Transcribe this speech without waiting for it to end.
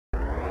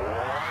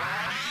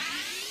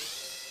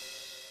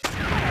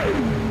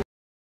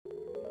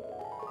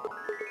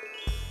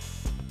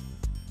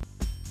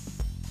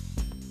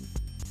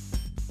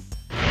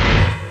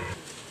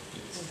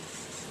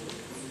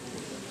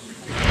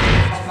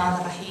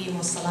الرحيم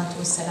والصلاة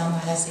والسلام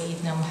على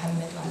سيدنا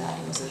محمد وعلى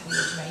آله وصحبه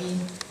أجمعين.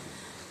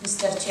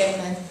 Mr.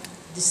 Chairman,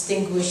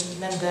 distinguished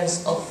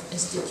members of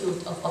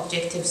Institute of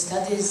Objective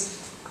Studies,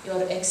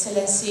 Your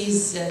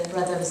Excellencies,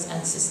 brothers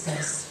and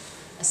sisters.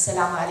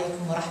 Assalamu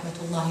alaikum wa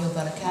rahmatullahi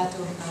wa barakatuh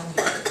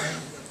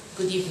and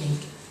good evening.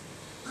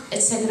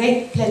 It's a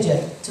great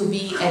pleasure to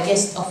be a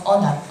guest of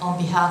honor on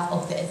behalf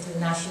of the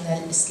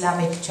International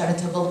Islamic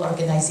Charitable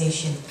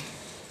Organization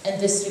in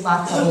this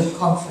remarkable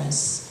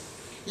conference.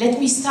 Let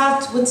me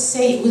start with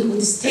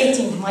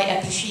stating my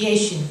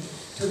appreciation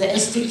to the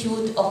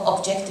Institute of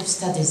Objective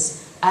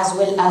Studies as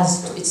well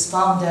as to its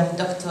founder,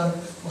 Dr.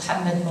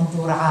 Muhammad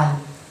Manzoor Al.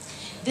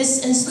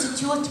 This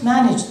institute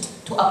managed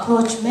to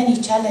approach many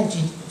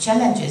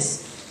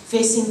challenges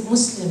facing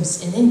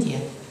Muslims in India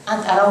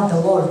and around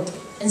the world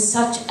in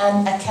such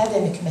an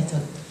academic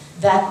method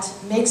that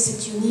makes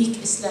it a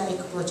unique Islamic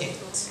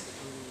project.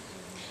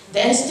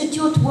 The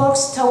Institute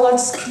works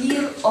towards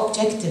clear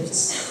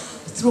objectives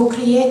through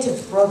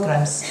creative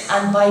programs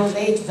and by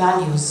great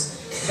values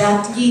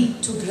that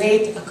lead to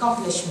great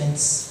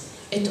accomplishments.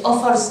 It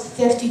offers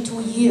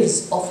 32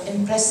 years of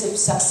impressive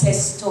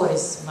success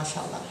stories,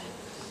 mashallah.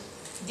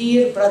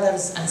 Dear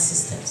brothers and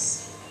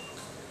sisters,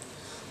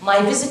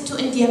 my visit to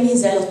India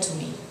means a lot to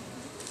me.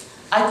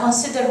 I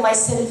consider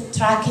myself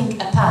tracking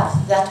a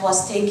path that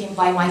was taken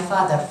by my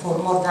father for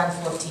more than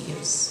 40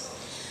 years.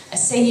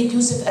 Sayyid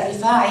Yusuf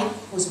al-Rifai,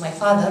 who is my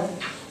father,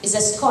 is a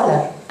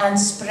scholar and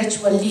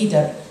spiritual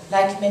leader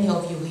like many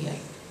of you here.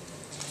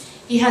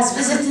 He has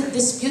visited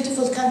this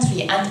beautiful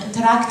country and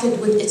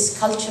interacted with its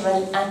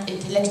cultural and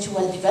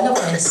intellectual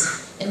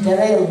developments in the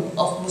realm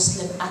of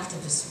Muslim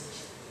activism.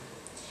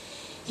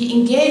 He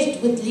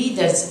engaged with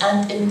leaders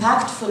and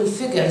impactful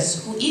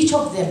figures who each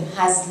of them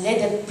has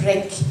laid a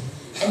brick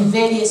in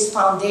various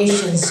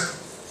foundations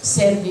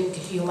serving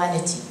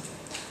humanity.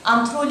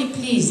 I'm truly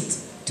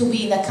pleased to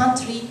be in a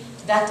country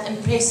that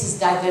embraces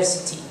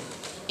diversity,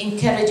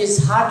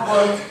 encourages hard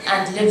work,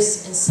 and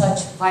lives in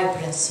such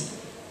vibrancy.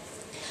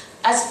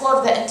 As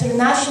for the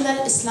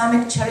International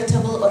Islamic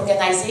Charitable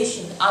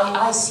Organization,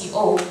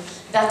 IICO,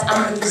 that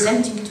I'm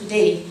representing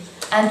today,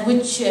 and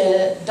which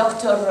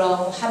Dr.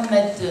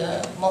 Muhammad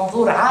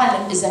Manzoor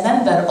Al is a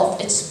member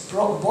of its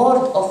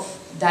board of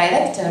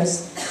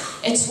directors,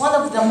 it's one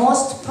of the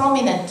most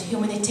prominent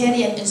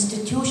humanitarian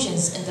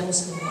institutions in the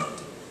Muslim world.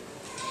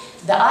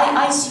 The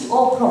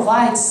IICO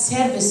provides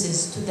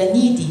services to the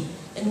needy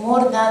in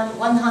more than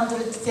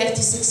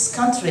 136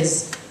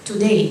 countries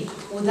today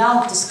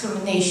without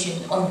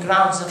discrimination on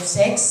grounds of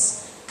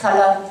sex,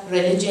 color,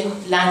 religion,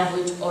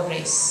 language, or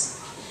race.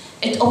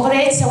 It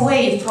operates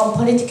away from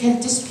political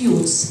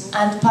disputes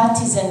and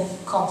partisan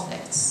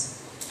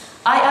conflicts.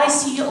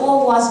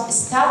 IICO was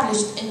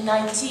established in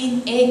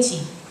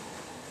 1980,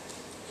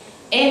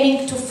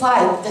 aiming to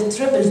fight the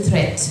triple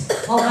threat: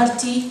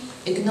 poverty,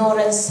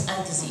 ignorance,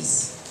 and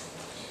disease.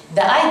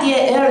 The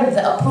idea earned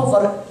the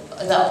approval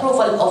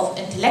of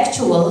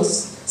intellectuals,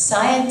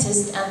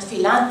 scientists, and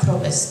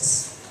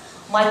philanthropists.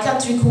 My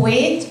country,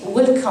 Kuwait,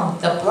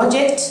 welcomed the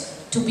project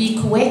to be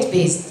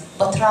Kuwait-based,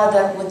 but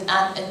rather with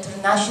an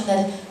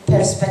international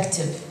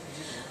perspective.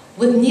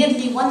 With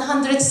nearly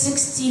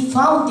 160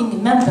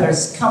 founding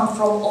members come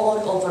from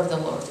all over the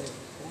world.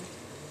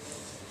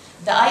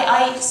 The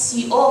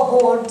IICO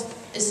board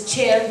is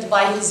chaired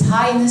by His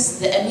Highness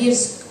the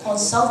Emir's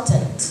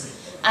consultant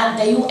and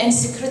the UN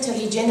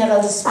Secretary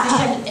General's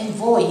Special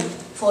Envoy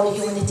for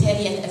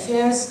Humanitarian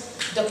Affairs,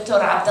 Dr.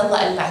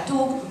 Abdullah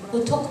Al-Ma'toub,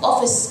 who took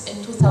office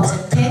in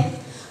 2010.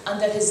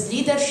 Under his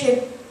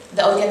leadership,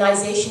 the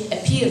organization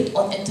appeared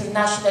on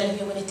international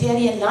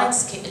humanitarian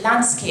landscape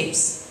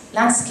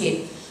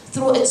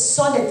through its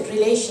solid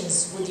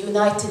relations with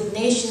United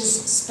Nations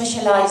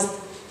specialized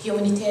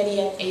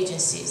humanitarian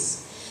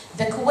agencies.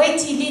 The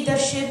Kuwaiti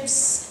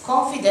leadership's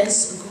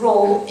confidence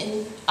grew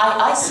in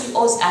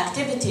IICO's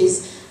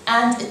activities,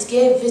 and it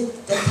gave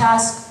it the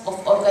task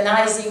of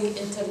organizing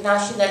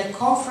international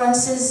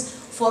conferences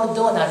for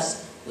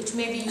donors, which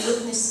maybe you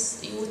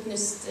witnessed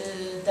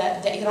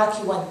the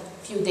Iraqi one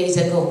a few days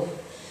ago,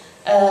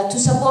 to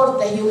support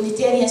the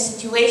humanitarian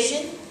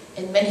situation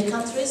in many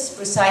countries,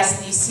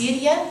 precisely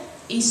Syria,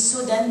 East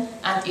Sudan,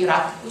 and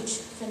Iraq,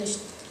 which finished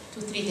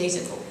 2-3 days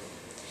ago.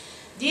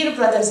 Dear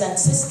brothers and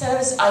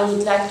sisters, I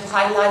would like to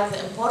highlight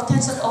the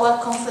importance of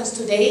our conference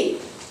today,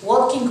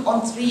 working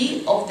on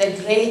 3 of the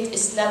great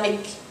Islamic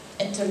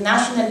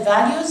international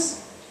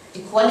values: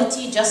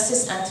 equality,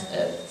 justice, and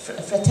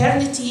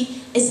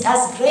fraternity, is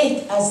as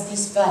great as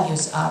these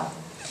values are.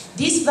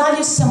 These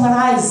values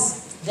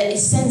summarize the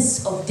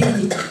essence of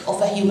dignity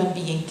of a human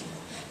being,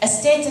 a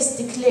status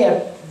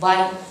declared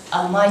by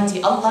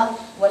Almighty Allah,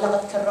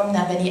 وَلَقَدْ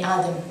كَرَّمْنَا بَنِي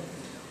آدَمَ.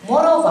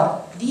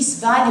 Moreover,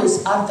 these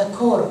values are the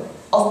core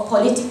of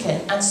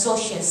political and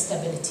social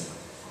stability.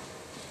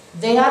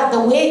 They are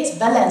the weight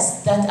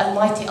balance that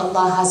Almighty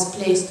Allah has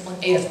placed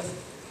on earth,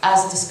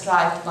 as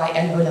described by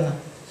al-ulama.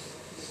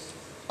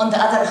 On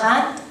the other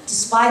hand,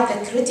 despite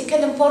the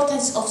critical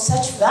importance of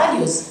such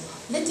values,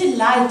 little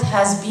light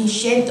has been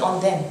shed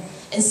on them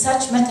in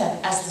such matter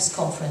as this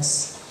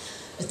conference.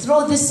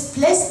 Through this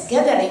blessed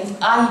gathering,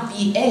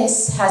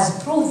 IBS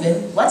has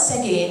proven once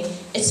again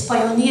its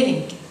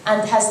pioneering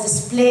and has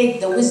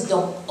displayed the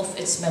wisdom of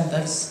its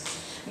members.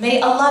 May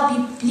Allah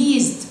be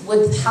pleased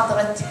with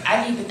Hadrat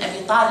Ali bin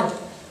Abi Talib,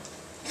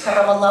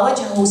 Karramallah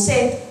wajhahu, who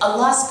said,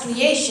 Allah's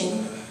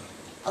creations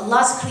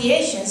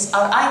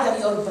are either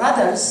your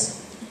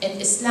brothers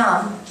in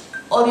Islam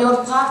or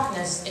your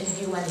partners in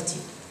humanity.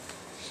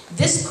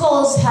 This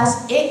cause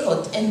has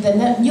echoed in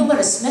the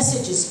numerous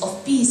messages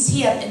of peace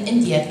here in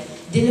India,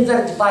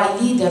 delivered by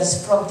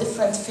leaders from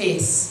different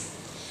faiths.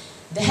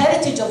 The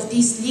heritage of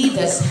these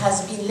leaders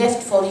has been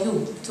left for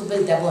you to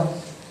build upon.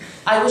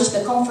 I wish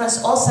the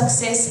conference all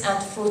success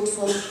and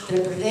fruitful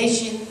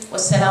preparation.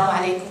 Wassalamu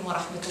alaikum wa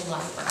rahmatullahi wa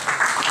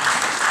barakatuh.